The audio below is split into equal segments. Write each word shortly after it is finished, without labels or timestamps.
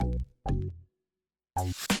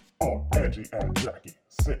Angie and Jackie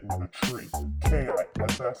sitting in a tree.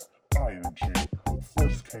 K-I-S-S-I-N-G.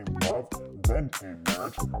 First came love, then came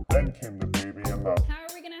marriage, then came the baby and the... How are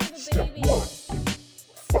we gonna have a Step baby? 1.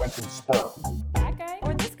 Find some sperm. That guy?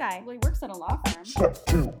 Or this guy? Well, he works at a law firm. Step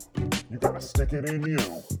 2. You gotta stick it in you.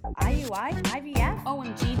 IUI? IVF?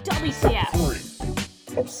 OMG, WTF?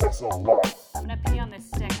 3. Obsess a lot. I'm gonna pee on this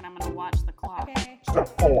stick and I'm gonna watch the clock. Okay. Step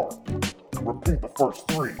 4. Repeat the first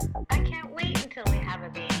 3. I can't wait until we have a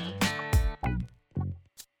baby.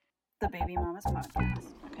 The Baby Mamas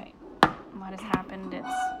Podcast. Okay. What has happened? It's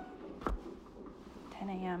 10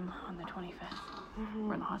 a.m. on the 25th.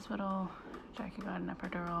 We're in the hospital. Jackie got an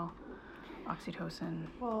epidural, oxytocin.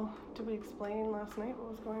 Well, did we explain last night what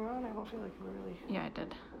was going on? I don't feel like we really... Yeah, I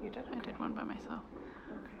did. You did? I did one by myself.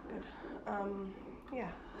 Okay, good.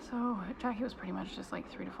 Yeah. So Jackie was pretty much just like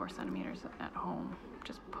 3 to 4 centimeters at home,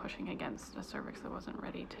 just pushing against a cervix that wasn't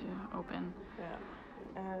ready to open. Yeah.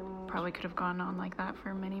 And... Probably could have gone on like that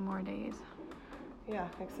for many more days. Yeah,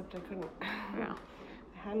 except I couldn't. Yeah.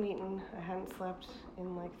 I hadn't eaten. I hadn't slept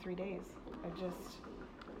in like 3 days. I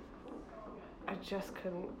just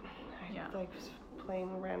couldn't. Yeah. Plain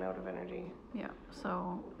ran out of energy. Yeah.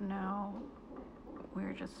 So now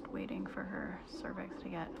we're just waiting for her cervix to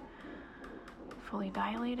get fully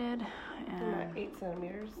dilated. I'm at And 8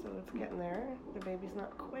 centimeters, so it's getting there. The baby's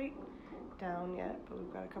not quite down yet, but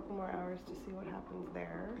we've got a couple more hours to see what happens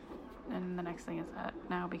there. and the next thing is that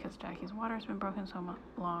now because Jackie's water's been broken so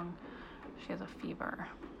long, she has a fever.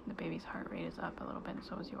 The baby's heart rate is up a little bit, and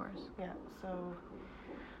so is yours. Yeah, so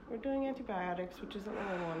we're doing antibiotics, which isn't what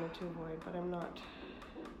I wanted to avoid, but I'm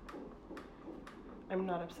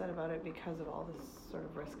not upset about it because of all this sort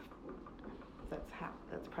of risk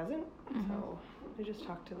that's present. Mm-hmm. So I just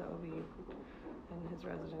talked to the OB and his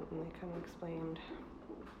resident, and they kind of explained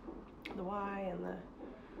the why and the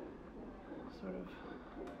sort of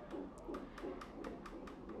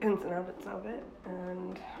ins and outs of it,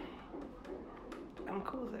 and I'm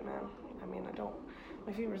cool with it, man. I mean,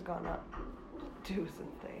 my fever's gone up too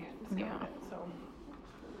since they discovered it, so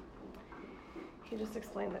he just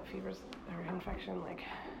explained that infection, like,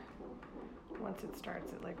 once it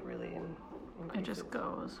starts, it, like, really increases. It just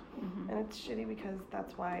goes. Mm-hmm. And it's shitty because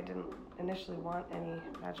that's why I didn't initially want any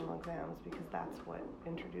vaginal exams, because that's what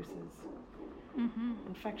introduces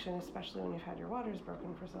infection, especially when you've had your waters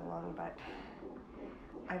broken for so long. But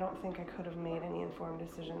I don't think I could have made any informed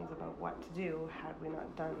decisions about what to do had we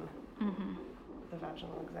not done the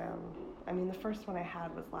vaginal exam. I mean, the first one I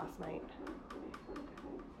had was last night.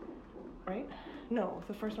 Right? No,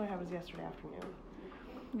 the first one I had was yesterday afternoon.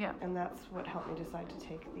 Yeah. And that's what helped me decide to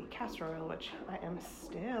take the castor oil, which I am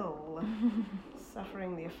still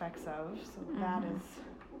suffering the effects of. So that is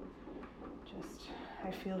just,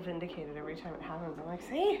 I feel vindicated every time it happens. I'm like,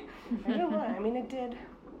 see? I don't know. I mean, it did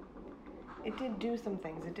do some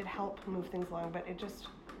things. It did help move things along, but it just,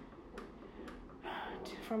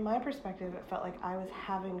 from my perspective, it felt like I was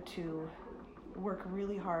having to work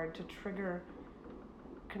really hard to trigger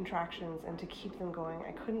contractions and to keep them going.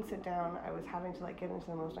 I couldn't sit down. I was having to, like, get into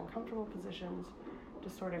the most uncomfortable positions to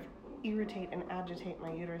sort of irritate and agitate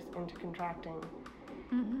my uterus into contracting.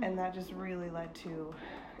 And that just really led to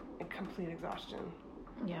a complete exhaustion.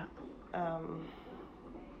 Yeah.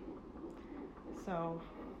 So,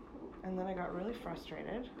 and then I got really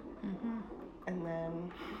frustrated. And then...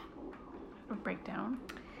 A breakdown?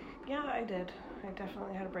 Yeah, I did. I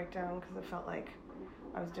definitely had a breakdown because it felt like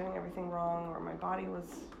I was doing everything wrong, or my body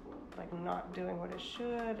was, like, not doing what it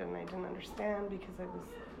should, and I didn't understand because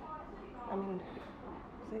was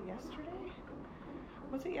it yesterday?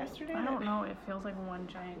 Was it yesterday? I don't know. It feels like one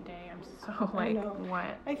giant day. I'm so, like,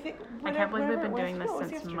 what? I think... I can't believe we've been doing this No,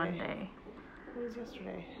 since Monday. It was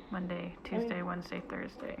yesterday. Monday, Tuesday, Wednesday,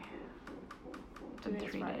 Thursday. It's been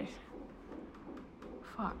Today's 3 Friday. days.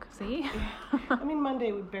 Fuck. See? I mean,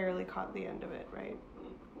 Monday we barely caught the end of it, right?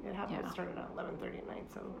 It happened. Yeah. It started at 11:30 at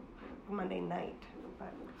night, so Monday night.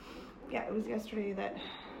 But yeah, it was yesterday that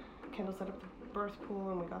Kendall set up the birth pool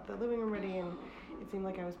and we got the living room ready, and it seemed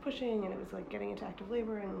like I was pushing and it was like getting into active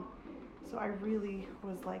labor, and so I really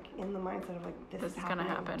was like in the mindset of like this is gonna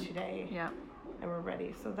happen today. Yeah. And we're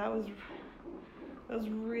ready. So that was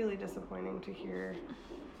really disappointing to hear,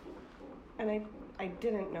 and I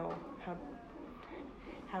didn't know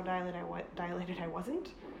how dilated I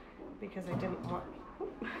wasn't, because I didn't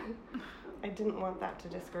want that to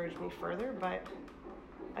discourage me further. But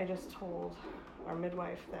I just told our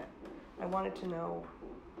midwife that I wanted to know,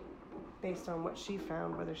 based on what she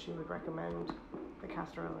found, whether she would recommend the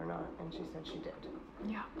castor oil or not, and she said she did.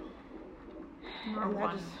 Yeah. And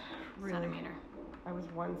that just really, centimeter. I was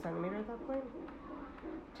 1 centimeter at that point.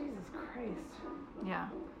 Jesus Christ. Yeah.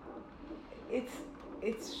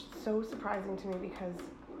 It's so surprising to me because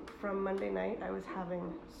from Monday night I was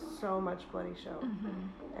having so much bloody show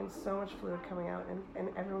and so much fluid coming out, and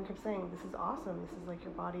everyone kept saying, this is awesome, this is like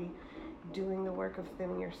your body doing the work of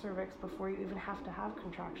thinning your cervix before you even have to have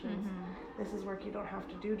contractions. This is work you don't have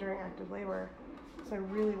to do during active labor. So I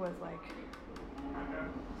really was like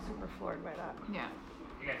super floored by that. Yeah.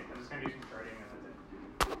 You guys, I'm just gonna do some charting and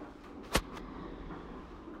that's it.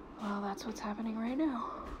 Well, that's what's happening right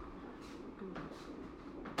now.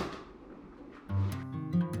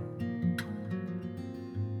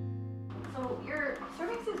 So your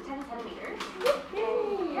cervix is 10 centimeters.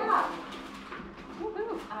 Yay! Yeah.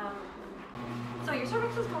 So your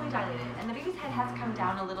cervix is fully dilated, and the baby's head has come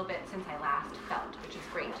down a little bit since I last felt, which is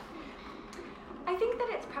great. I think that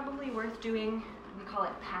it's probably worth doing, we call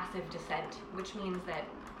it passive descent, which means that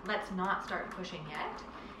let's not start pushing yet,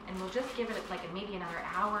 and we'll just give it like maybe another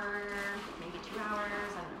hour, maybe 2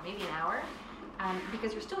 hours, I don't know, maybe an hour,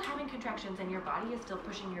 because you're still having contractions and your body is still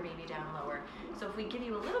pushing your baby down lower. So if we give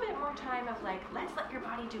you a little bit more time of like, let's let your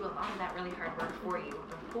body do a lot of that really hard work for you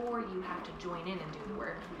before you have to join in and do the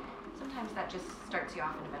work, sometimes that just starts you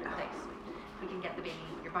off in a better place. We can get the baby,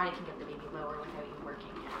 your body can get the baby lower without you working.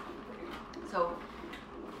 So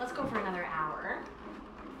let's go for another hour.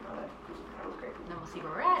 Sounds great. And then we'll see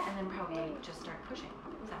where we're at, and then probably just start pushing.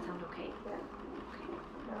 Does that sound okay? Yeah. Okay.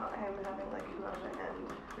 Now I am having like nausea and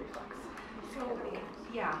reflux. So,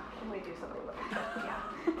 yeah. Can we do something about that? Yeah.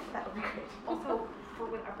 That would be great. Also,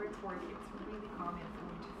 for when upwards work, it's really common for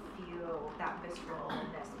you to feel that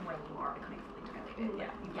visceralness when you are becoming fully dilated.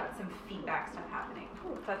 Yeah. You've got some feedback stuff happening.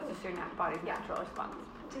 That's just your body's natural response.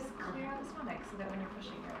 Just clear out the stomach so that when you're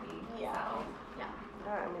pushing your baby. Yeah. So, Yeah.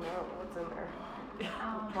 I mean, I don't know what's in there.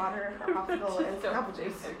 um, Water, hospital, and apple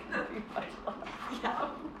juice. Yeah.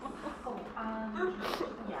 oh,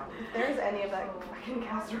 yeah. If there's any of that fucking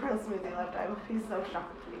castor oil smoothie left, I would be so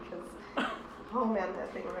shocked because, oh man,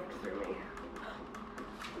 that thing ripped through me.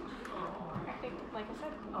 I think, like I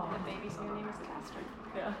said, the baby's new name is Castor.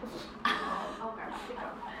 Yeah. I'll grab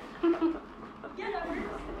it. Yeah, that works.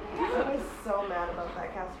 I was so mad about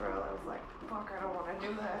that castor oil. I was like, fuck, I don't want to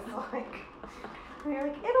do this. Like, and you're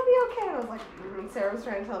like, it'll be okay. And I was like, and Sarah was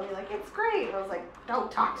trying to tell me, like, it's great. And I was like,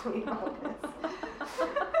 don't talk to me about this.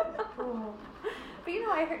 Oh. But you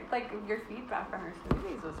know, I heard, like, your feedback on her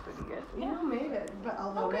smoothies was pretty good. You know, made it. But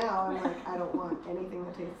although now I'm like, I don't want anything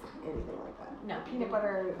that tastes anything like that. No. Peanut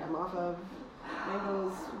butter, I'm off of.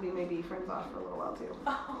 Mangoes, we may be friends off for a little while too.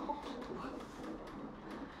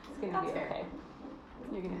 It's gonna be okay.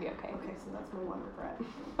 You're gonna be okay. Okay, so that's my one regret.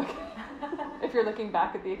 If you're looking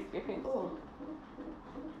back at the experience. Oh.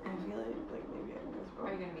 I feel like maybe I was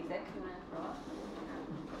Are you going to be sick? You want to throw up?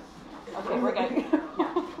 Okay, we're good.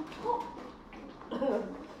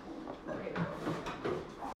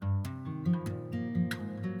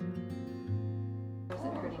 Is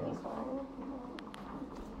it hurting you?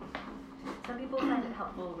 Some people find it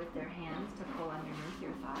helpful with their hands to pull underneath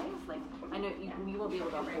your thighs. Like, I know you won't be able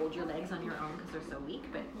to hold your legs on your own because they're so weak,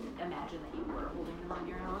 but imagine that you were holding them on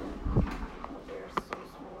your own. They're so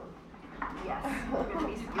swollen. Yes, you're gonna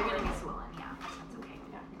be swollen. Yeah, that's okay.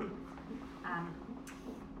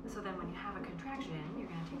 So then when you have a contraction,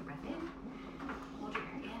 you're gonna take a breath in, hold your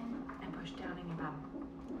air in, and push down in your bum.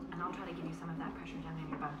 And I'll try to give you some of that pressure down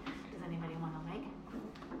in your bum. Does anybody want a leg?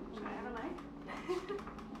 Should I have a leg?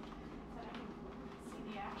 See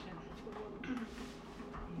the action. There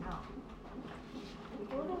you go.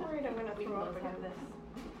 I'm a little worried I'm gonna throw up again.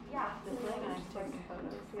 Yeah, This leg and I'm like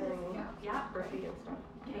feeling yeah. earthy and stuff.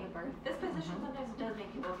 Okay. This position sometimes does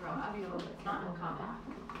make people throw up. It's not uncommon.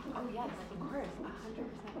 Oh yes, of course, 100%.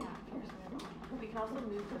 Yeah. We can also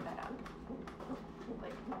move the bed up,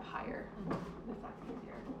 like up higher, if that's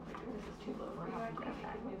easier. Like if this is too low for you, I can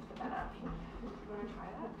move the bed up. You want to try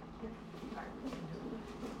that? Sorry.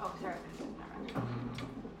 Oh, sorry. Never mind.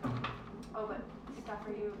 Oh, but stuff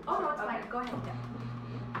for you. Oh no, it's Okay. fine. Go ahead. Yeah.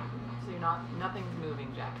 So you're nothing's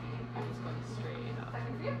moving, Jackie. You're just going straight up.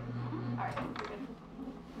 Second for you. All right, we're good.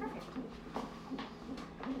 Perfect.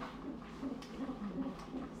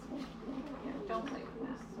 Yeah, don't play with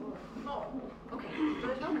this. Oh, okay. So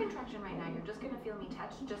there's no contraction right now. You're just gonna feel me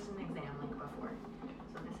touch, just an exam like before.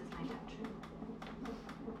 So this is my touch.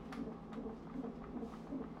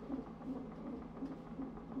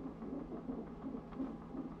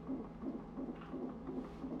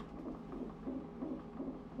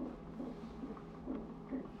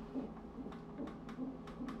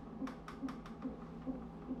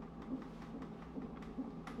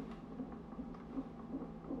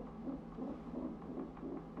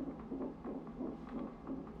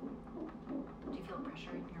 Do you feel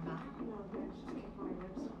pressure in from back? No, okay, just kicking my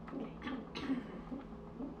ribs. Okay.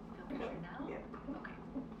 Feel pressure now? Yeah. Okay.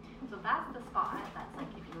 So that's the spot. That's like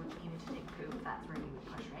if you needed to take poop, that's where you would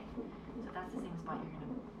push, right? So that's the same spot you're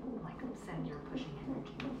gonna like send your pushing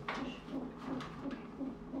energy when you push. Okay.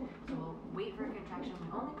 So we'll wait for a contraction. We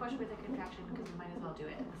only push with a contraction because we might as well do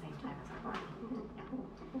it at the same time as our body. Yeah.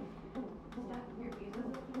 Step your feet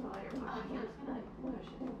while you're pushing. You're just gonna push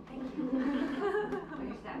it. Thank you. When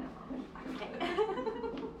you stand up, I'll push. Okay.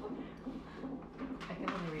 I can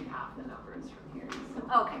only read half the numbers from here, so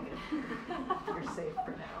Okay, good. you're safe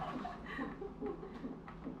for now.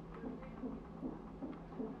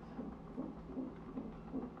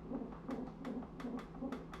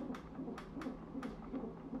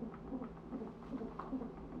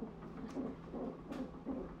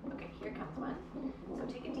 Okay, here comes one. So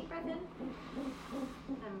take a deep breath in.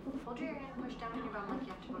 And hold your hand, push down in your bum like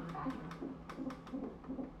you have to go to the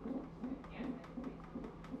bathroom.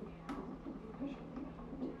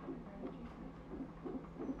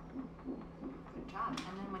 Good job.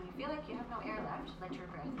 And then when you feel like you have no air left, let your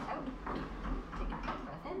breath out. Take a deep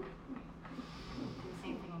breath in. Do the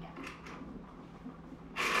same thing again.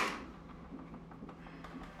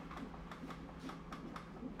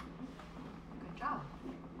 Good job.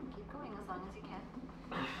 Keep going as long as you can.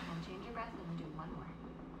 And then change your breath and do one more.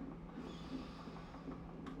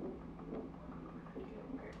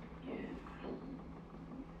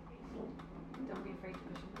 Don't be afraid to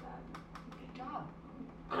push into that. Good job.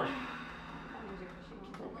 As you're pushing.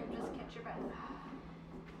 And then just catch your breath.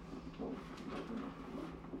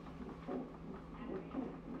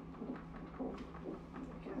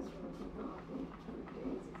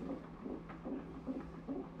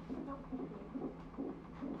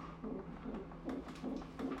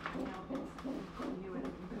 You would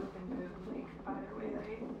poop and poop like either way,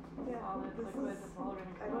 right? Yeah, Solid, this liquid, is- it's all gonna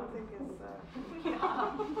I come don't out. think it's,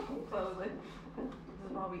 Yeah. So this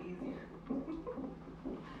is probably easier.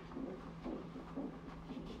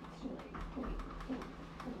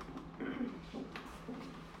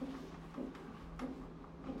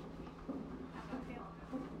 How's that feel?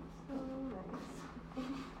 so nice.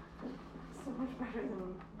 So much better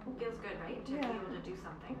than, Feels good, right? To Yeah. be able to do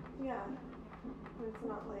something. yeah. But it's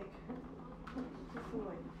not like, just so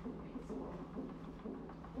like peaceful.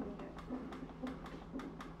 Okay.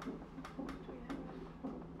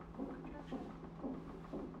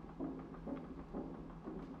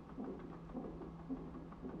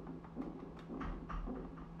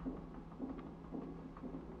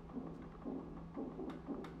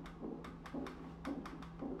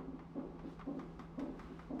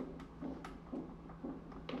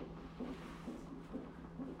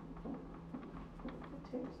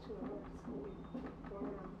 It takes 2 hours. We go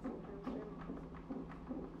around sometimes during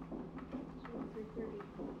 3:30,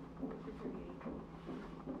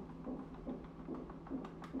 3:38.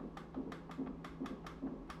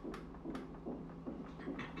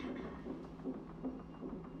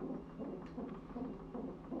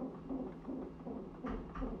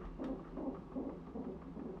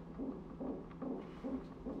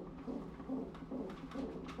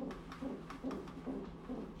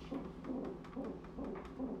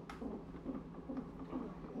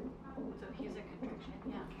 So here's a contraction.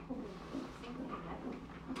 Yeah. Same thing again.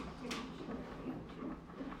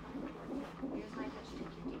 Here's my touch.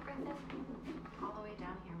 Take your deep breath in. All the way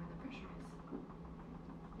down here where the pressure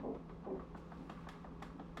is.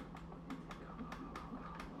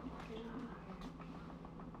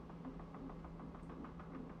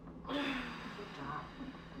 Good job.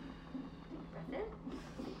 Deep breath in.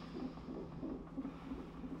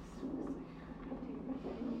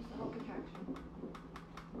 Whole contraction.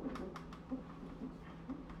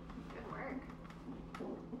 Good work.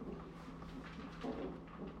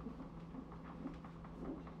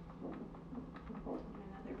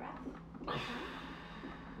 Another breath.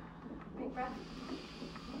 Big breath.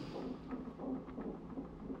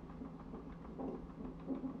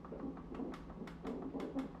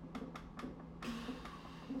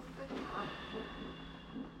 Good job.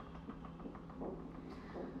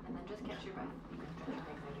 And then just catch your breath. You can stretch your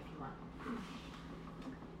legs out if you want.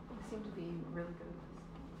 You seem to be really good at this.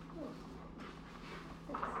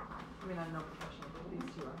 I mean, I'm no professional, but these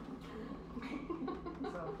two are.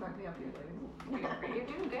 So back me up here, ladies. You're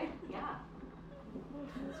doing good. Yeah.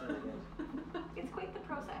 That's really good. It's quite the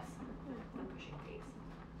process, the pushing phase.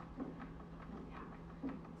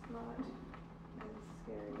 It's not as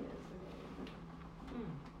scary as the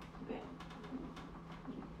game. Good.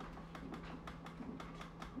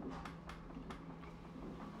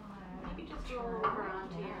 Maybe just roll over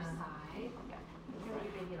onto your side. So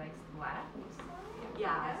your baby likes the left. Yeah,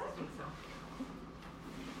 I think so.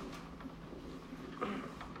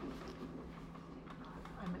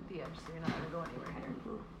 so you're not gonna go anywhere here. I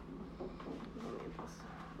don't need this.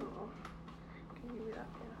 Oh. Can you read that?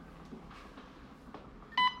 Yeah.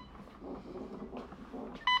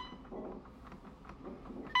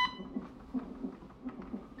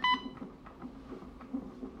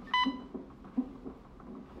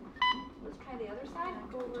 Let's try the other side.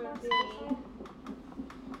 Go over to the other Me. side.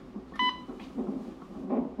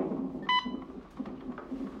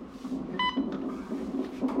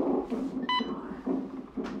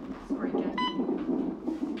 Sorry, Jackie.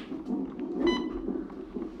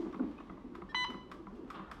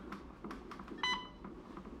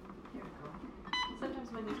 There we go. Sometimes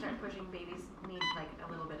when you start pushing, babies need like a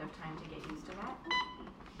little bit of time to get used to that.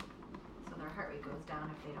 So their heart rate goes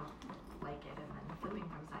down if they don't like it, and then flipping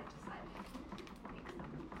from side to side makes them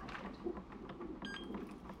like it.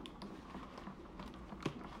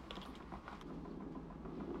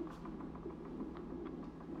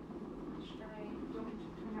 Should I, do you want me to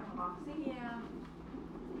turn out the boxing? Yeah.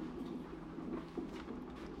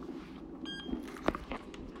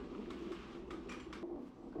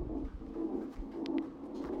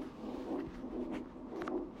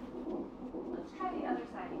 Let's try the other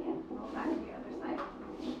side again. Roll back to the other side.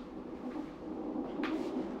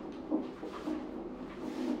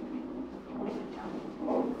 Good job.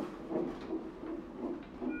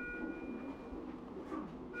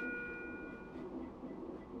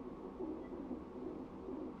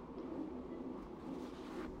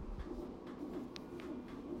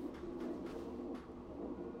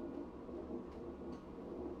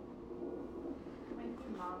 Might be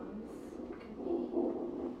mom's. Could be.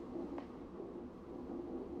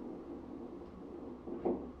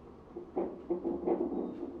 Do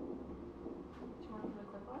you want to put a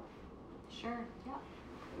clip on? Sure, yeah.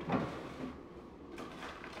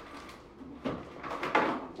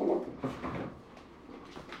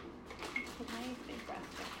 Nice big breath.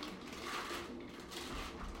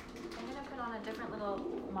 I'm going to put on a different little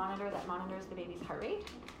monitor that monitors the baby's heart rate.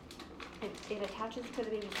 It attaches to the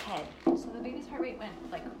baby's head. So the baby's heart rate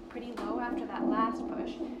went like pretty low after that last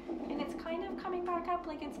push. And it's kind of coming back up,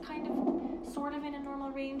 like it's kind of sort of in a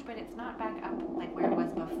normal range, but it's not back up like where it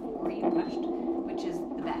was before you pushed, which is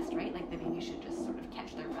the best, right? Like the baby should just sort of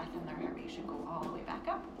catch their breath and their heart rate should go all the way back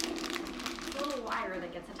up. It's a little wire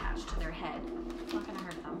that gets attached to their head. It's not going to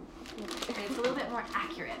hurt them. It's a little bit more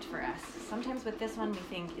accurate for us. Sometimes with this one we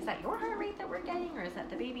think, is that your heart rate that we're getting or is that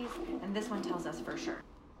the baby's? And this one tells us for sure.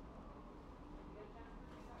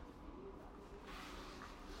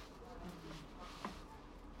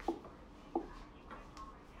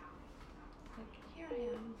 Here I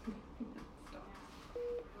am.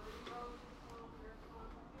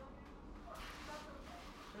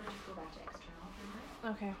 Let's just go back to external for a minute.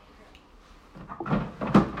 Okay.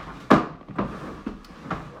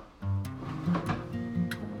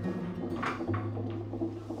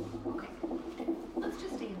 Okay. Let's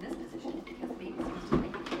just stay in this position because the baby seems to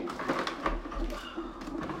like it here.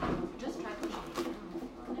 Just try pushing it down.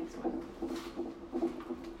 The next one.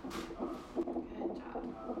 Good job.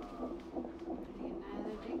 Take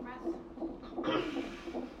another deep breath.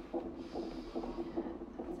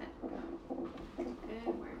 That's it.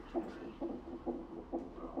 Good work, Jackie.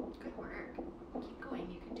 Good work. Keep going.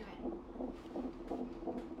 You can do it.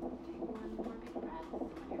 Take one more big breath when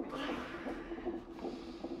you're ready.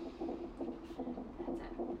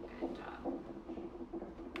 That's it. Good job.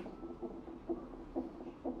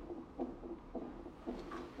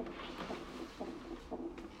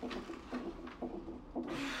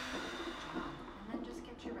 And then just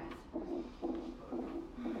catch your breath.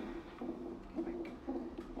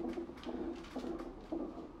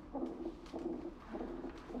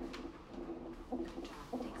 Good job.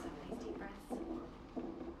 Take some nice deep breaths.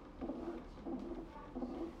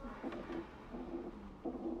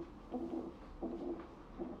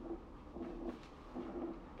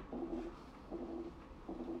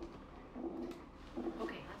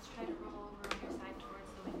 Okay, let's try to roll over on your side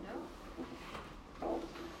towards the window.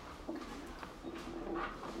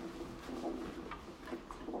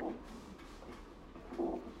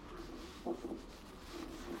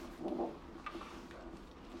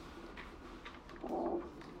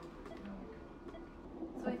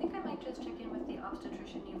 So I think I might just check in with the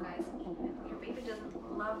obstetrician, you guys. Your baby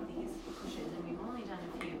doesn't love these pushes, and we've only done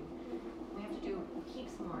a few. We have to do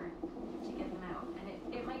heaps more to get them out. And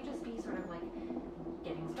it might just be sort of like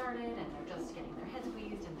getting started, and they're just getting their head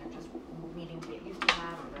squeezed, and they're just needing to get used to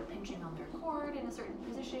that, or they're pinching on their cord in a certain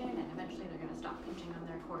position, and eventually they're going to stop pinching on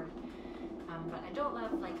their cord. But I don't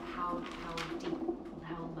love like how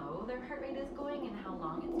low their heart rate is going and how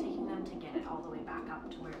long it's taking them to get it all the way back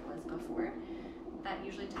up to where it was before. That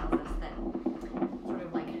usually tells us that sort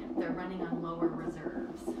of like they're running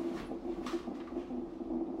reserves.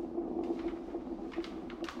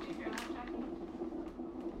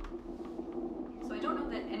 So I don't know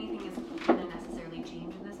that anything is going to necessarily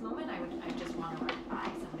change in this moment. I just want to run it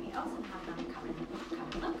by somebody else and have them come and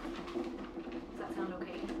look. Does that sound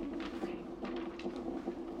okay? Okay.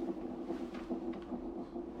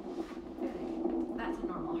 That's a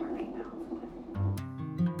normal heart rate now.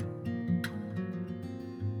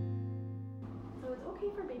 So it's okay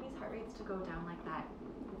for babies' heart rates to go down like that.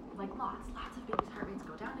 Like lots of babies' heart rates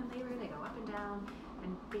go down in labor, they go up and down,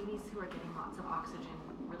 and babies who are getting lots of oxygen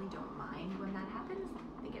really don't mind when that happens.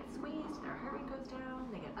 They get squeezed, their heart rate goes down,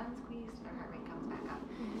 they get unsqueezed, their heart rate comes back up.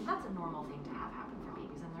 That's a normal thing to have happen for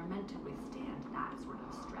babies, and they're meant to withstand that sort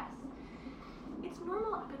of stress. It's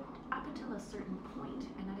normal up until a certain point,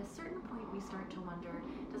 and at a certain point we start to wonder,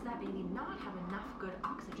 does that baby not have enough good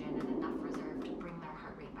oxygen and enough reserve to bring their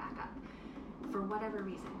heart rate back up? For whatever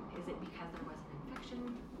reason. Is it because there was an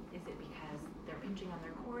infection? Is it because they're pinching on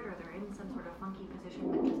their cord, or they're in some sort of funky position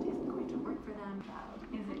that just isn't going to work for them?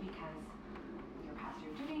 Is it because you're past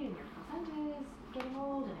your due date and your placenta is getting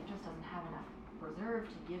old and it just doesn't have enough reserve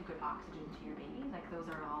to give good oxygen to your baby? Like,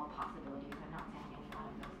 those are all possibilities. I'm not saying any one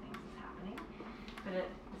of those things is happening, but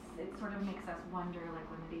it sort of makes us wonder, like,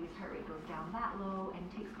 when the baby's heart rate goes down that low and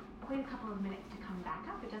takes quite a couple of minutes to come back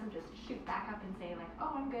up, it doesn't just shoot back up and say, like,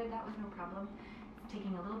 oh, I'm good, that was no problem. It's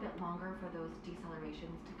taking a little bit longer for those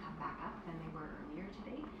decelerations to come back up than they were earlier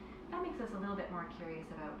today. That makes us a little bit more curious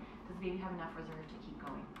about, does the baby have enough reserve to keep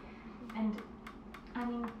going? And I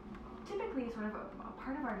mean, typically sort of a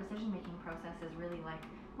part of our decision-making process is really like,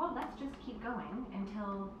 well, let's just keep going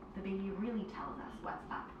until the baby really tells us what's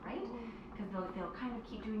up, right? Because they'll kind of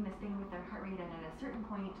keep doing this thing with their heart rate, and at a certain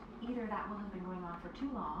point, either that will have been going on for too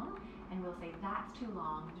long, and we'll say, that's too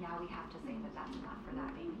long, yeah, we have to say that that's enough for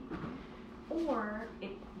that baby. Or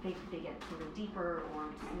they get sort of deeper or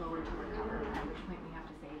slower to recover, at which point we have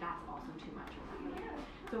to say, that's also too much for that baby.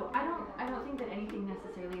 So I don't think that anything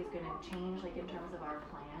necessarily is going to change, like, in terms of our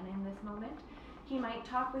plan in this moment. He might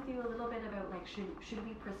talk with you a little bit about, like, should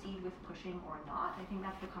we proceed with pushing or not? I think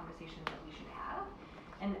that's the conversation that we should have.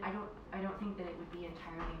 And I don't think that it would be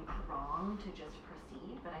entirely wrong to just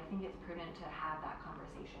proceed, but I think it's prudent to have that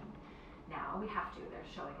conversation now. We have to.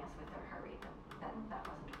 They're showing us with their heart rate that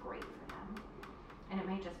wasn't great for them. And it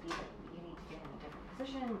might just be that you need to get in a different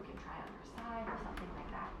position, we can try on her side or something like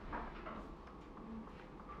that.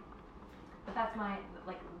 But that's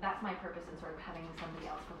my purpose in sort of having somebody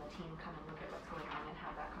else from the team come and look at what's going on and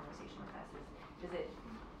have that conversation with us. Is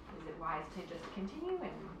it wise to just continue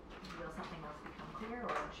and will something else become clear,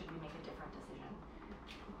 or should we make a different decision?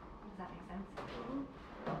 Does that make sense?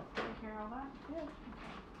 Did you hear all that? Yeah.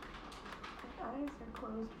 My eyes are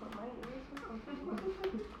closed, but my ears are open.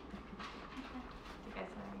 Do you guys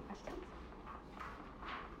have any questions?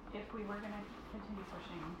 If we were going to continue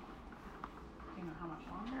pushing, do you know how much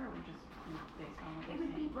longer, or just based on what It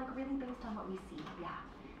would be like really based on what we see, yeah.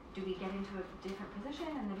 Do we get into a different position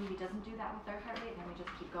and the baby doesn't do that with their heart rate, and then we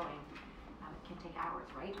just keep going? It can take hours,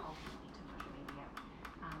 right, ultimately, to push a baby out.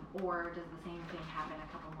 Or does the same thing happen a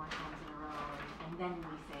couple more times in a row, and then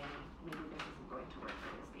we say, maybe this isn't going to work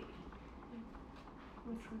for this baby?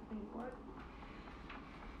 Which would be what?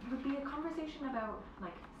 It would be a conversation about,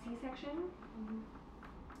 like, C-section,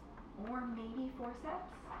 or maybe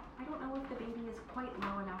forceps. I don't know if the baby is quite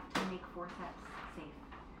low enough to make forceps safe.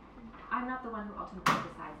 I'm not the one who ultimately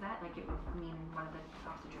decides that. Like, it would mean one of the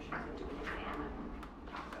obstetricians would do an exam and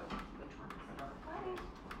talk about which one is the right.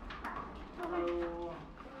 Hello.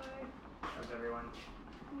 How's everyone?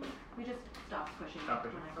 We just stopped pushing Stop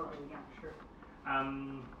pushing. whenever we, yeah. Sure.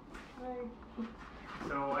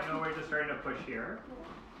 So I know we're just starting to push here.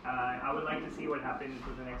 I would like to see what happens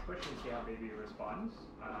with the next push and see how baby responds.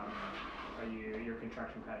 Your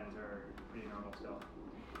contraction patterns are pretty normal still?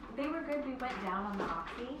 They were good. We went down on the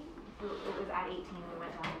oxy. It was at 18. We went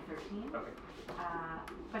down to 13. Okay.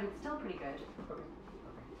 But it's still pretty good. Okay.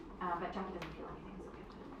 But Jackie doesn't feel anything,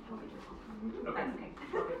 so we have to help her. Okay. That's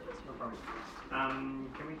okay. Okay. No problem.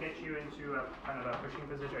 Can we get you into a kind of a pushing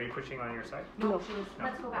position? Are you pushing on your side? No, she was. No.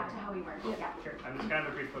 Let's go back to how we were. Yeah. Sure. I'm just gonna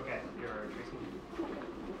have a brief look at your tracing.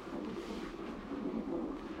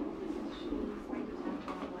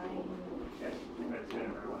 Yes, that's been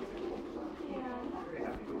very well. Very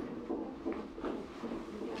happy with you.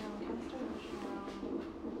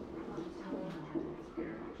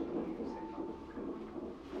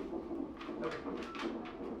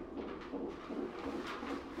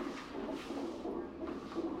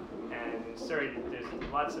 And sorry, there's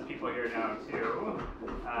lots of people here now too,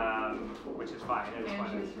 which is fine. I just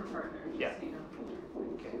wanted Angie's her partner. just Yeah. so you know.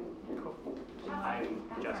 Okay, cool. I'm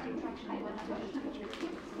Justin. Let's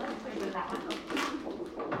do that one.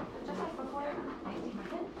 Just like before. Nice deep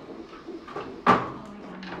breath in. All the way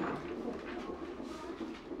down.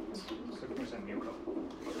 So for some Muco.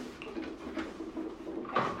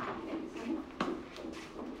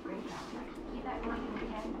 Great job. Keep that going if you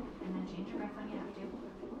can, and then change your breath when you have to.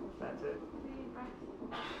 That's it. Deep breath.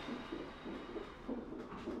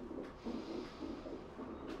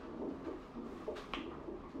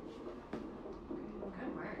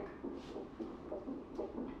 Good work.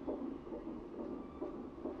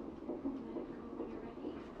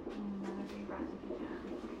 Another deep breath if you can.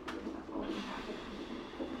 That full contraction.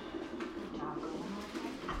 Good job. Go one more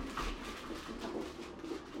time.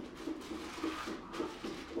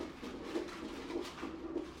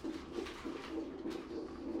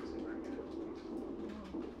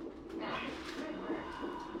 Good work.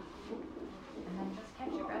 And then just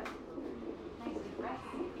catch your breath. Nice deep breath.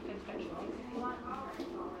 You can stretch your legs if you want.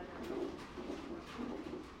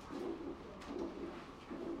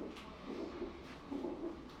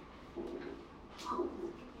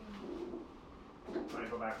 Want to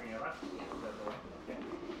go back on your left? Yeah. That's the way. Okay.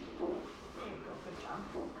 There you go. Good job.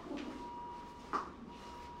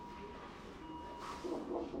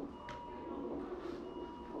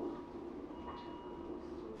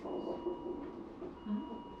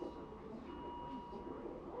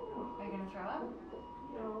 Are you gonna throw up?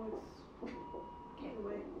 No, it's Okay. the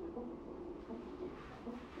way.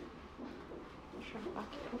 Shrimp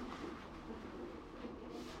bucket.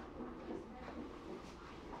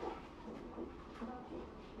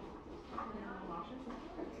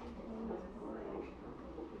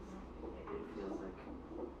 It feels like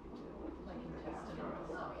Like intestinal.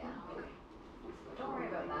 Oh yeah. Okay. Don't worry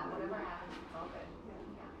about that. Whatever happens, it's all good. Yeah.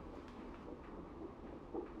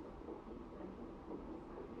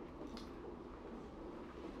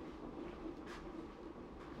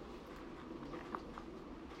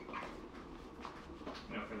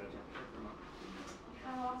 No further temperature from up.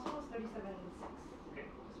 Last one was 37.6. Okay.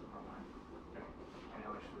 Just for one. Okay. And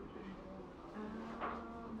how much food did you?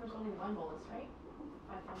 There's only one bolus, right?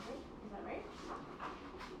 500. Is that right?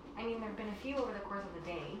 I mean, there've been a few over the course of the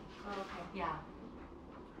day. Oh, okay. Yeah.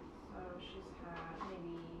 So she's had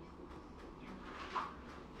maybe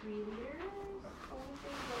 3 liters, I want to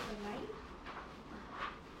say, throughout the night.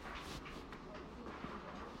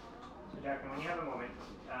 So Jacqueline, when you have a moment,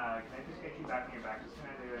 can I just get you back on your back just to do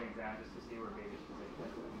an exam just to see where baby's position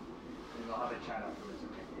is? And we'll have a chat afterwards,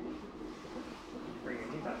 okay? Bring your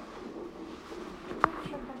knees up.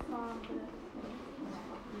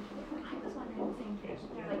 Okay, so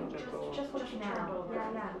gentle. Just what she now. turned over.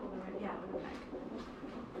 Yeah, yeah. Yeah.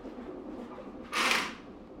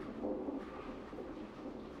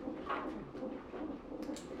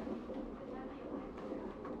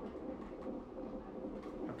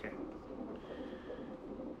 Okay.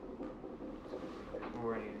 We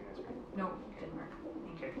weren't using this, right? No, didn't work.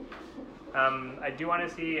 Okay. I do want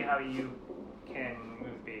to see how you can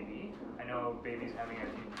move baby. I know baby's having a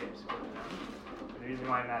few tips for them. The reason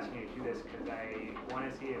why I'm asking you to do this is because I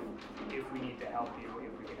want to see if we need to help you,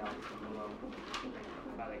 if we can help you from below,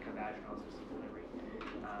 like a vaginal assisted delivery.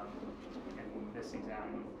 And this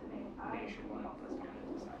examination will help us kind of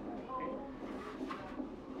decide that. Okay.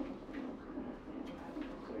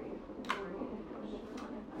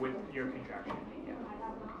 With your contraction, yeah.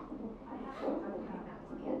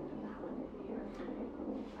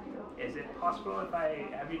 Is it possible if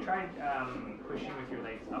have you tried pushing with your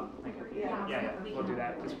legs up? Like yeah, we'll do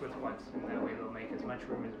that just with once, and that way we'll make as much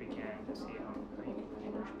room as we can to see how you can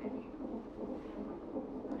really push baby.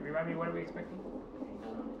 Can you remind me, what are we expecting?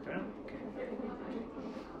 Don't know? Okay.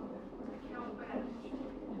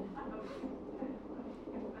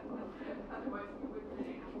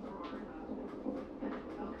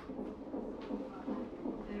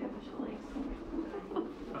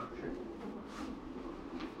 Oh, sure.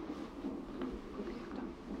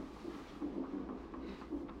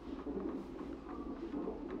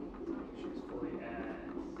 She's fully at.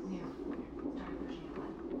 Yeah. Started pushing it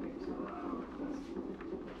left.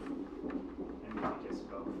 And maybe just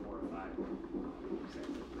about 4 or 5 sets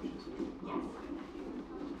of pushes. Yes.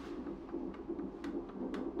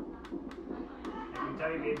 I can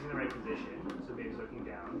tell you baby's in the right position, so baby's looking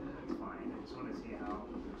down. That's fine. I just want to see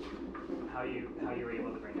how you were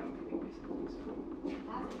able to bring down baby basically. So.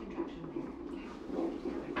 That's a contraction there.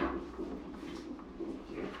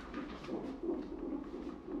 Here.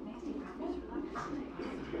 Nice deep breath.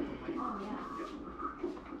 Oh yeah.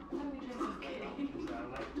 Let me try some. Is that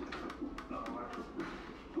left? Oh, left.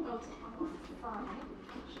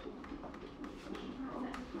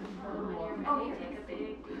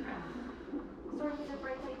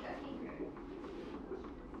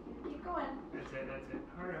 going. That's it.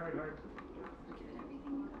 Hard. Give it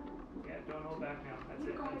everything you got. Yeah, don't hold back now. That's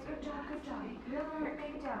You it. got it. That's Good it. job. Good work.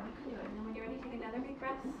 Make it down. You can do it. And then when you're ready, take another big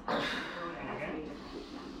breath. And again.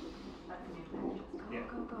 That's the new message. Go, Yeah.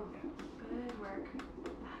 go, go. Yeah. Good work.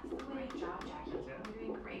 That's the way. Great job, Jackie. That's it.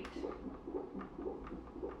 You're doing great.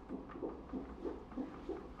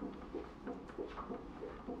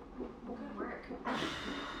 Good work.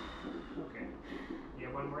 Okay. You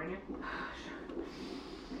have one more in you?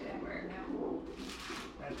 Good work.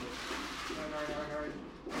 That's it. Hard.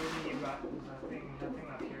 Everything you've got. Nothing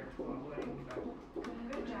left here. Don't hold anything back.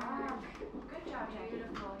 Good job. Good job, Jackie.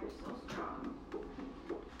 Beautiful. You're so strong.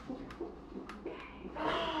 Okay.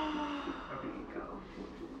 Okay, go.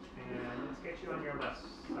 And let's get you on your left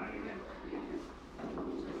side again.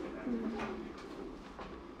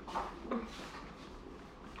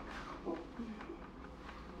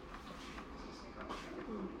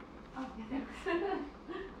 Oh, yeah, thanks.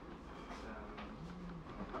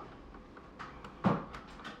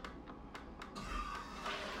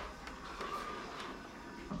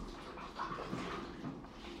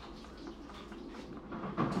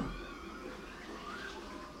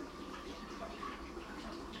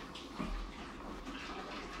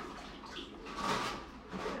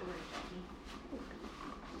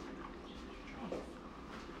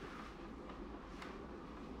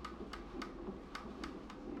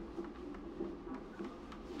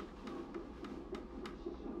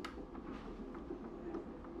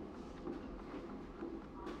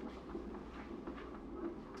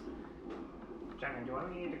 Jacqueline, do you want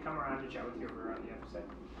me to come around to chat with you over on the other side?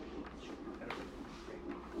 Great.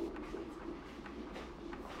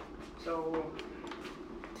 So,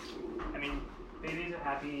 I mean, babies are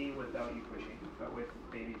happy without you pushing, but with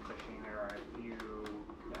baby pushing, there are a few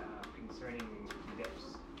concerning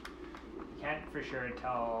dips. You can't for sure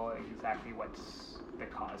tell exactly what's the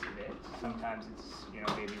cause of it. Sometimes it's,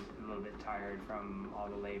 baby's a little bit tired from all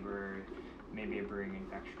the labor, maybe a brewing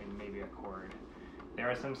infection, maybe a cord. There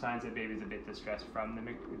are some signs that baby's a bit distressed from the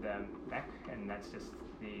neck, and that's just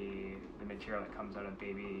the material that comes out of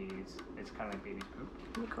babies. It's kind of like baby's poop.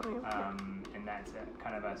 And that's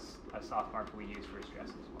kind of a soft marker we use for stress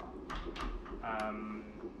as well.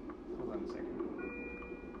 Hold on a second.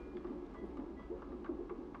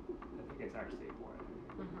 I think it's actually more.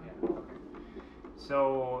 Yeah, okay.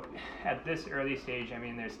 So at this early stage, I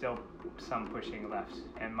mean, there's still some pushing left.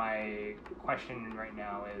 And my question right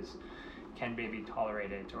now is, can baby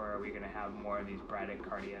tolerate it, or are we going to have more of these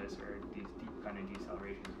bradycardias or these deep kind of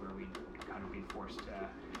decelerations where we kind of be forced to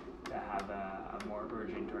have a more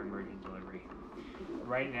urgent or emergent delivery?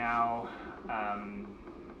 Right now,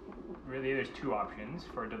 really there's two options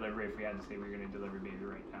for delivery if we had to say we're going to deliver baby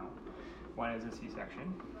right now. One is a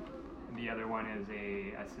C-section, and the other one is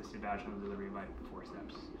a assisted vaginal delivery by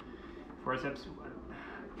forceps. Forceps,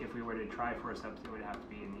 if we were to try forceps, it would have to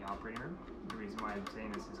be in the operating room. The reason why I'm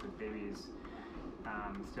saying this is because baby is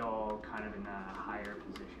still kind of in a higher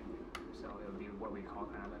position. So it would be what we call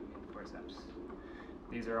kind of like mid-forceps.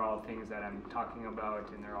 These are all things that I'm talking about,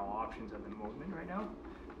 and they're all options at the moment right now.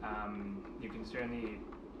 You can certainly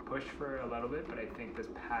push for a little bit, but I think this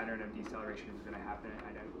pattern of deceleration is going to happen.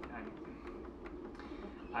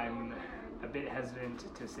 I'm a bit hesitant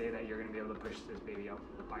to say that you're going to be able to push this baby out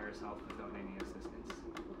by yourself without any assistance.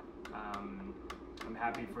 I'm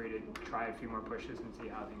happy for you to try a few more pushes and see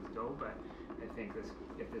how things go, but I think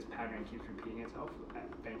if this pattern keeps repeating itself,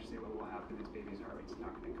 eventually what will happen is baby's heart rate's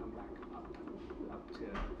not going to come back up to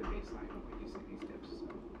the baseline when you see these dips. So,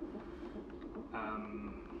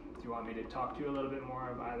 do you want me to talk to you a little bit more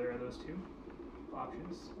of either of those two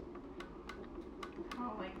options?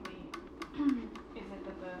 How likely is it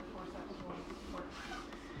that the forceps will work?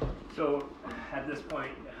 So at this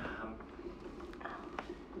point,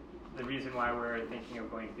 the reason why we're thinking of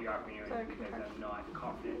going to the operating room is because I'm not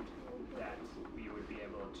confident that we would be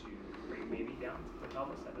able to bring baby down to the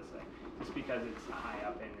pelvis at this site, just because it's high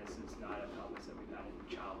up and this is not a pelvis that we've had in a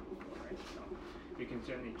child before, right? So we can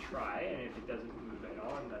certainly try, and if it doesn't move at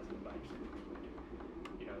all and doesn't budge, then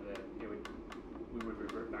we would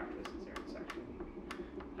revert back to the cesarean section.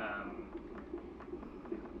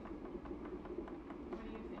 What do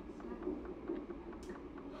you think, Steph?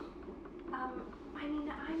 I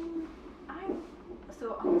mean, I'm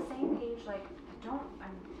so on the same page. Like, I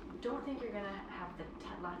don't think you're gonna have the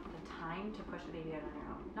time to push the baby out on your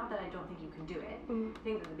own. Not that I don't think you can do it. I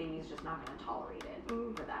think that the baby's just not gonna tolerate it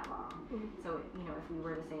for that long. So if we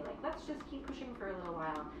were to say like, let's just keep pushing for a little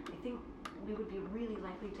while, I think we would be really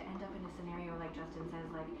likely to end up in a scenario like Justin says,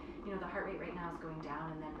 like, you know, the heart rate right now is going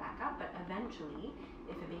down and then back up, but eventually,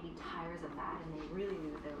 if a baby tires of that and they really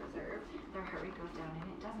lose their reserve, their heart rate goes down and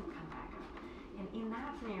it doesn't come back up. And in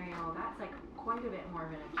that scenario, that's like quite a bit more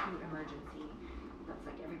of an acute emergency. That's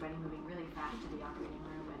like everybody moving really fast to the operating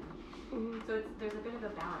room, and so there's a bit of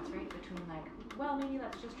a balance, right, between like, well, maybe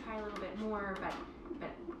let's just try a little bit more, but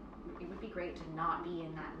it would be great to not be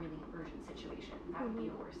in that really urgent situation. That would be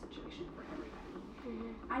a worse situation for everybody.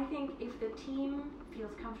 I think if the team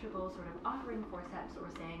feels comfortable sort of offering forceps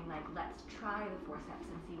or saying like, let's try the forceps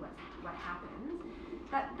and see what happens,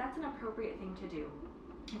 that's an appropriate thing to do.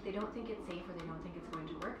 If they don't think it's safe or they don't think it's going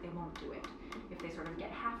to work, they won't do it. If they sort of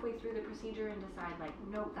get halfway through the procedure and decide like,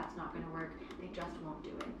 nope, that's not going to work, they just won't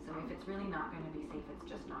do it. So if it's really not going to be safe, it's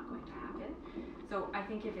just not going to happen. So I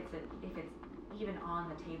think if it's even on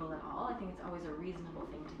the table at all, I think it's always a reasonable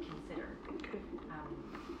thing to consider.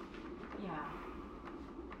 Yeah.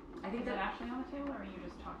 I think Is it actually on the table, or are you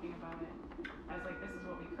just talking about it as like, this is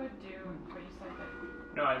what we could do, but you said that...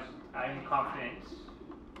 No, I'm confident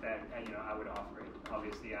that, you know, I would offer it.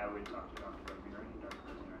 Obviously, I would talk to Dr. Bergman, and Dr.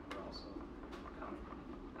 Bergman would also come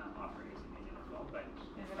offer his opinion as well, but...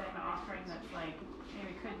 Is it an offering that's like, hey,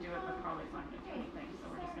 we could do it, but probably it's not going to do anything, so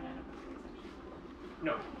we're just going to end up with a C-section?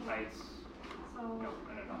 No, no,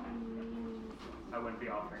 not at all. I wouldn't be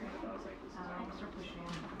offering it if I was like, this is how Thanks for pushing.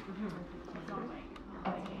 It's not like,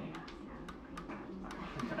 hating us.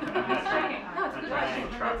 No, it's a good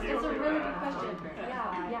question. It's a really good question.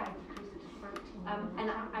 Yeah. Yeah. And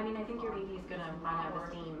I mean, I think your baby is going to run out of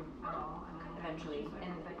steam eventually,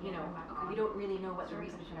 and you know, we don't really know what the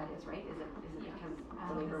reason for that is, right? Is it because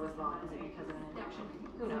the labor was long? Is it because of an infection?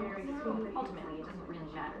 Who knows? Ultimately, it doesn't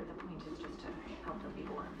really matter. The point is just to help the baby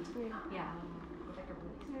work. Yeah.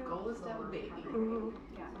 Goal is to have a baby.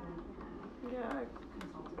 Yeah. I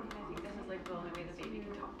think this is like the only way the baby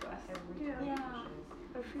can talk to us. Yeah.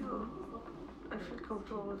 I feel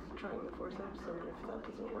comfortable with trying the forceps, and if that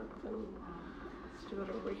doesn't work, then let's do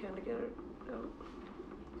whatever we can to get it out.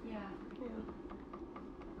 Yeah.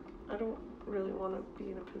 I don't really want to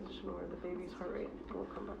be in a position where the baby's heart rate won't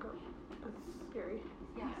come back up. That's scary.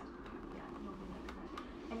 Yeah.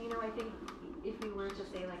 And you know, I think if we were to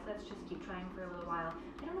say like, let's just keep trying for a little while,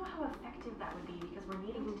 I don't know how effective that would be, because we're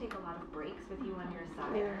needing to take a lot of breaks with you on your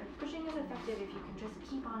side. Yeah. Pushing is effective if you can just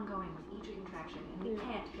keep on going with each contraction, and we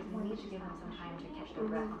can't, because we need to give them some time to catch their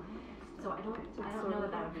breath. So I don't know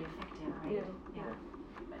that would be effective, right? Yeah.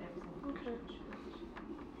 Okay.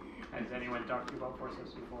 Has anyone talked to you about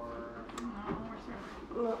forceps before? Not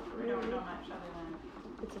We don't really. know much other than...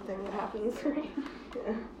 It's a thing that happens.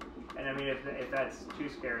 Yeah. And I mean, if that's too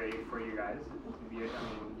scary for you guys, you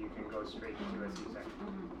can go straight to a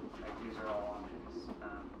C-section. Like, these are all options.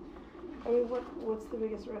 I mean, what's the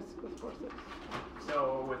biggest risk with forceps?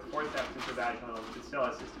 So with forceps, it's a vaginal, it's still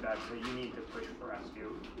assisted vag, so you need to push for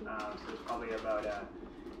rescue. So it's probably about a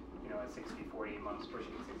 60-40, mom's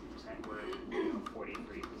pushing 60%, where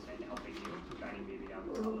 40-30% helping you, guiding baby down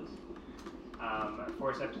the pelvis.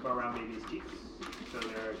 Forceps go around baby's cheeks, so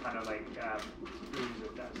they're kind of like screws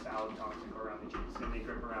of that salad tongs that go around the cheeks, and they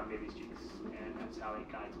grip around baby's cheeks, and that's how it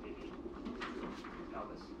guides baby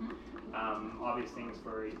pelvis. Obvious things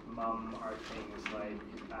for mom are things like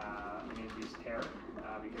an induced tear,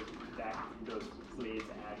 because those blades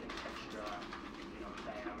add an extra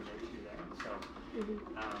diameter to there. So,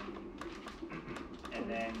 and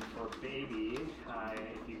then for baby,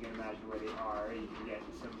 if you can imagine where they are, you can get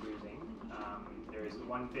some bruising. There's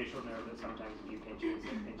one facial nerve that sometimes if you pinch it,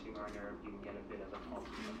 instead of pinching our nerve, you can get a bit of a pulse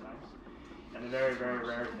sometimes. And the very, very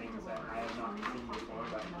rare things that I have not seen before,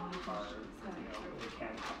 but are, they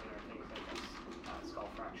can happen, are things like a skull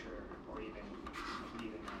fracture or even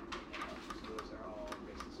so those are all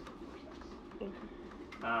basis for forceps.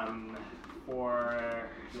 Do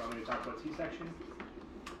you want me to talk about C-section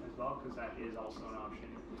as well? Because that is also an option.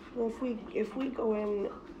 Well, if we go in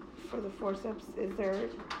for the forceps,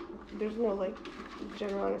 there's no like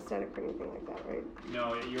general anesthetic or anything like that, right?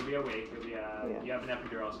 No, you'll be awake. You have an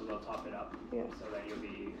epidural, so they'll top it up. Yeah. So that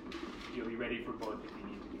you'll be ready for both if you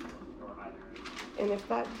need to do both, or either. And if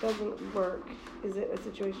that doesn't work, is it a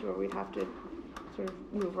situation where we'd have to sort of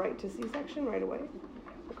move right to C-section right away?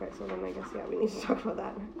 Okay, so then I guess we need to talk about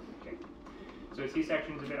that. Okay. So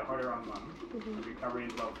C-section is a bit harder on mom. Recovery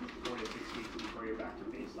is about 4 to 6 weeks before you're back to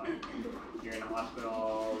baseline. You're in a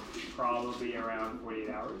hospital probably around 48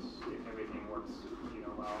 hours if everything works,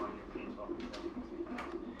 well on your pain 12 weeks.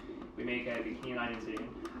 We make a bikini line incision,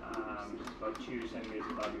 just about 2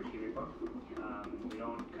 centimeters above your pubic bone. We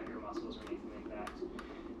don't cut your muscles or anything like that.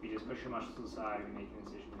 We just push your muscles aside. We make an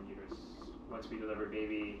incision in the uterus once we deliver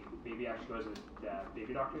baby actually goes to the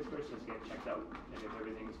baby doctor first just to get checked out, and if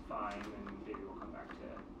everything's fine, then baby will come back to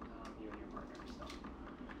you and your partner. So,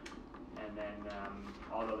 and then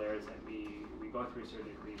although there's that we go through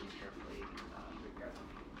surgery really carefully,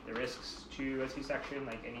 the risks to a C-section,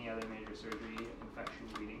 like any other major surgery, infection,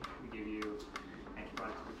 bleeding. We give you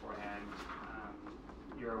antibiotics beforehand.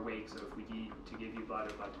 You're awake, so if we need to give you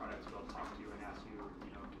blood or blood products, we'll talk to you and ask you,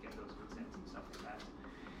 to get those consents and stuff like that.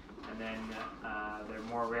 And then there are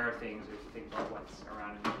more rare things. If you think about what's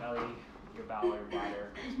around in your belly, your bowel or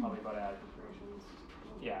bladder, it's probably about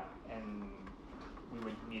and we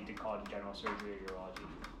would need to call it general surgery or urology.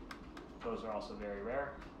 Those are also very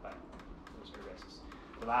rare, but those are risks.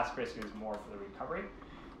 The last risk is more for the recovery.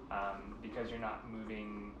 Because you're not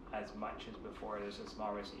moving as much as before, there's a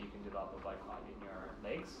small risk that you can develop a blood clot in your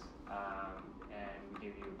legs, and we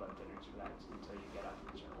give you blood thinners for that until you get up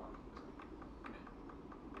and start walking.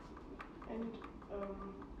 And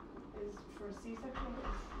is for a C-section,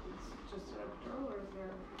 it's just an epidural, or is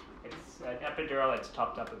there? It's an epidural that's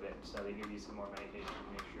topped up a bit, so they give you some more medication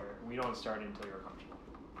to make sure. We don't start until you're comfortable.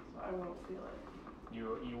 So I won't feel it.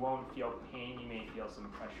 You won't feel pain. You may feel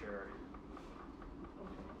some pressure.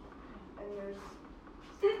 And there's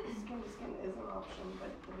skin to skin is an option,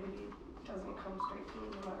 but the baby doesn't come straight to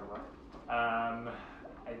you no matter what.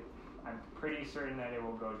 I'm pretty certain that it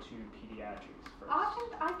will go to pediatrics first.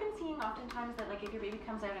 I've been seeing oftentimes that like if your baby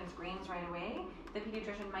comes out and screams right away, the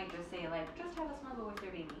pediatrician might just say like just have a snuggle with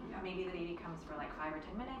your baby. Maybe the baby comes for like 5 or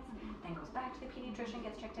 10 minutes, then goes back to the pediatrician,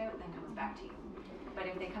 gets checked out, then comes back to you. But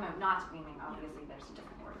if they come out not screaming, obviously there's a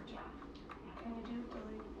different order to that. Can you do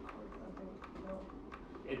delayed cord clamping? No.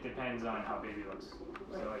 It depends on how baby looks.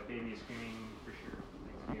 So like baby is screaming for sure,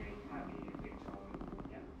 like screaming, happy, big tone,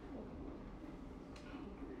 yeah.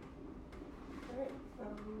 Alright,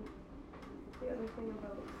 the other thing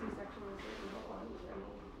about C-section is that you don't want any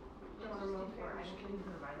normal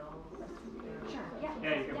Sure,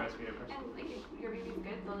 Yeah, you can breastfeed of course. And like if your baby's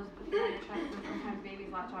good, they'll just put it on your chest, and sometimes babies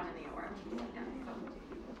latch on in the OR.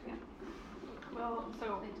 Well,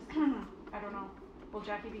 so I don't know. Will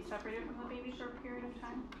Jackie be separated from the baby for a period of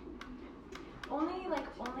time? Only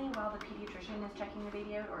while the pediatrician is checking the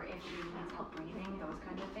baby out, or if she needs help breathing, those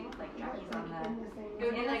kinds of things. Like Jackie's on the It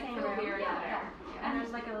would be like same the room. period there. And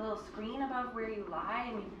there's like a little screen above where you lie,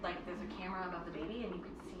 and there's a camera above the baby, and you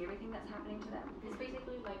can see everything that's happening to them. It's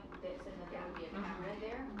basically like this, and then there would be a camera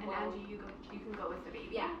there. And Angie, you can go with the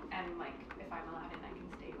baby. Yeah. And like if I'm allowed in, I can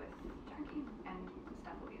stay with Jackie, and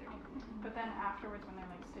Steph will be there. But then afterwards, when they're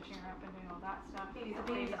like stitching her up and doing all that stuff, The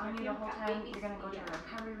baby's on you the whole time. You're gonna go to a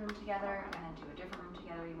recovery room together, and then to a different room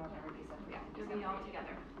together. You won't ever be separated. You'll be all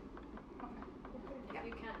together. If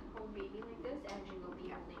you can't hold baby like this, Angie will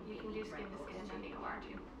be holding You baby. can do skin to skin in the OR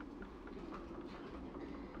too.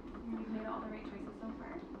 You've made all the right choices so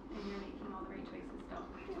far, and you're making all the right choices still.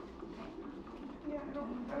 Yeah,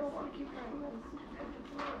 I don't want to keep trying this.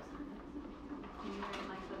 You're in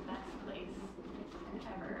like the best place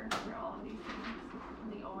ever for all of these things.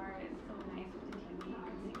 The OR is so nice with the TV. You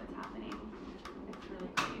can see what's happening. It's really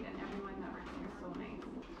great, and everyone that works here is so nice.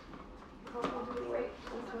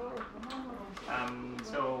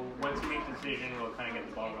 So once we make the decision, we'll kind of get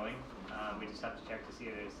the ball rolling. We just have to check to see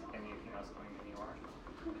if there's anything else going in the OR.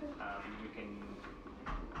 We can,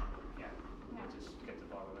 we'll just get the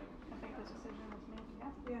ball rolling. I think the decision was made,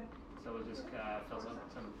 Yeah. So we'll just fill out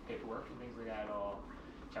some paperwork and things like that. I'll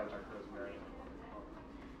chat with Dr. Rosemary.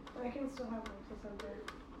 I can still have a placenta.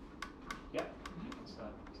 Yeah. So,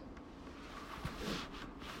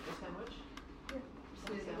 The sandwich?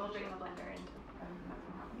 We'll bring the blender into what's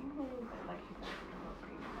happening. But like she said, we can both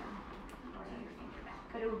scream and then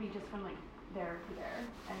but it would be just from like there to there.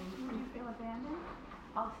 And would you feel abandoned?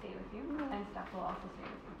 I'll stay with you, and Steph will also stay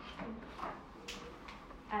with you.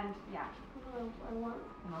 And yeah. I want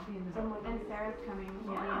And I'll be in the someone. And Sarah's coming.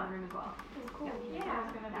 We'll be in the room as well. Cool.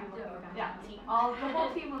 Sarah's gonna be looking at yeah. The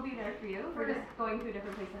whole team will be there for you. We're just going to a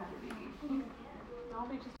different place to have your baby. I'll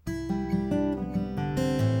be just.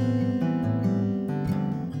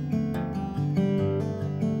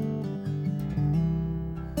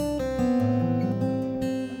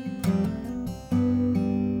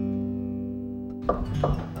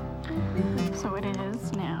 So it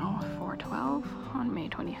is now 4:12 on May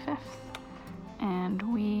 25th, and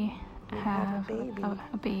we have a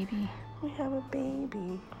baby. We have a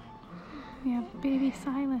baby. We have baby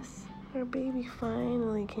Silas. Our baby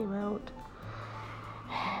finally came out.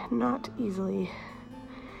 Not easily,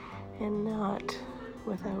 and not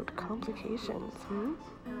without complications.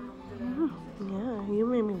 Yeah, you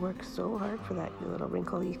made me work so hard for that, you little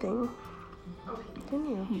wrinkly thing. Didn't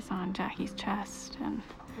you? He's on Jackie's chest, and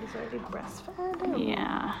He's already breastfed.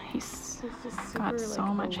 Yeah, he's just got super, so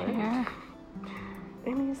much alert. hair.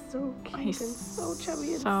 And he's so cute He's and so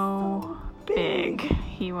chubby and so so big.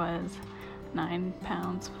 He was 9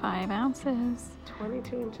 pounds 5 ounces.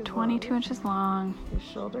 22 inches 22 long. inches long. His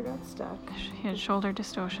shoulder got stuck. He had shoulder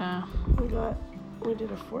dystocia. We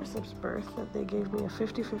did a forceps birth that they gave me a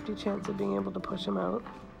 50-50 chance of being able to push him out.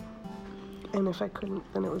 And if I couldn't,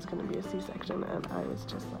 then it was going to be a C-section. And I was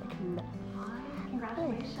just like, no.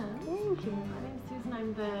 Congratulations. Thank you. My name's Susan.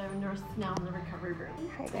 I'm the nurse now in the recovery room.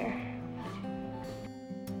 Hi there.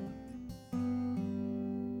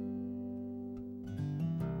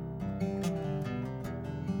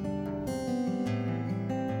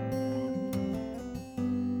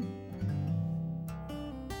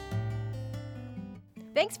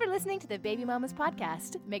 Thanks for listening to the Baby Mamas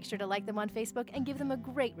podcast. Make sure to like them on Facebook and give them a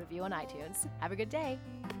great review on iTunes. Have a good day.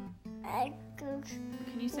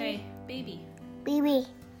 Can you say baby? Baby.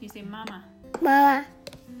 You say mama. Mama.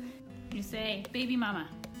 You say baby mama.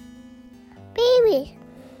 Baby.